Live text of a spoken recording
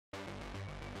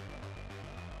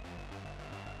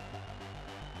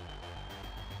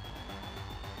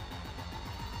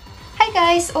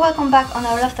Hi guys, welcome back on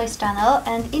our Love Toys channel,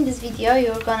 and in this video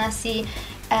you're gonna see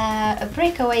a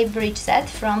breakaway bridge set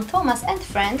from Thomas and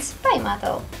Friends by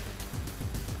Mattel.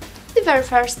 The very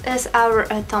first is our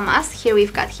Thomas. Here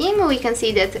we've got him. We can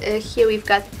see that here we've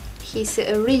got his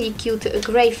really cute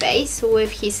grey face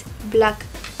with his black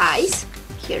eyes.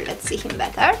 Here, let's see him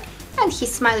better. And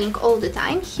he's smiling all the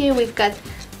time. Here we've got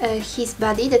his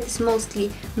body that is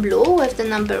mostly blue with the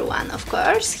number 1, of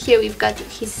course. Here we've got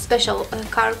his special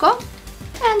cargo,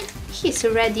 and he's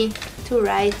ready to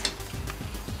ride.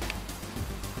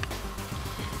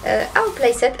 Our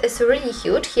playset is really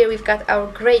huge. Here we've got our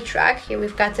grey track, here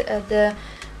we've got the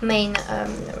main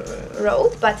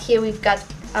road, but here we've got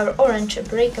our orange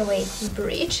breakaway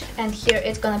bridge, and here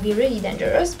it's gonna be really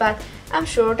dangerous, but I'm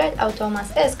sure that our Thomas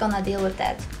is gonna deal with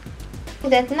that.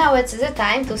 That now it's the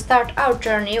time to start our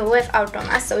journey with our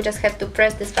Thomas, so we just have to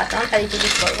press this button a little bit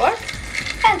forward,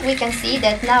 and we can see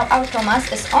that now our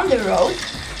Thomas is on the road.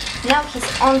 Now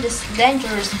he's on this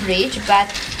dangerous bridge,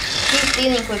 but he's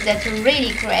dealing with that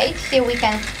really great. Here we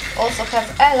can also have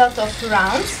a lot of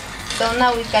rounds, so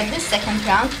now we've got this second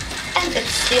round, and it's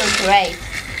still great.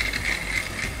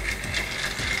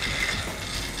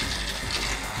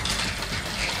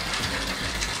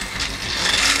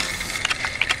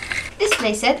 This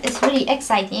playset is really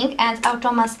exciting, and our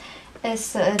Thomas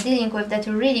is dealing with that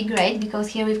really great, because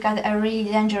here we've got a really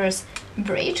dangerous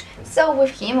bridge. So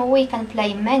with him we can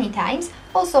play many times.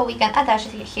 Also we can attach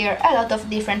here a lot of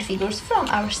different figures from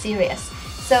our series.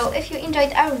 So if you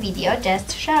enjoyed our video,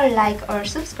 just share, like or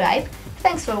subscribe.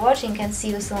 Thanks for watching and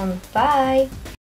see you soon. Bye!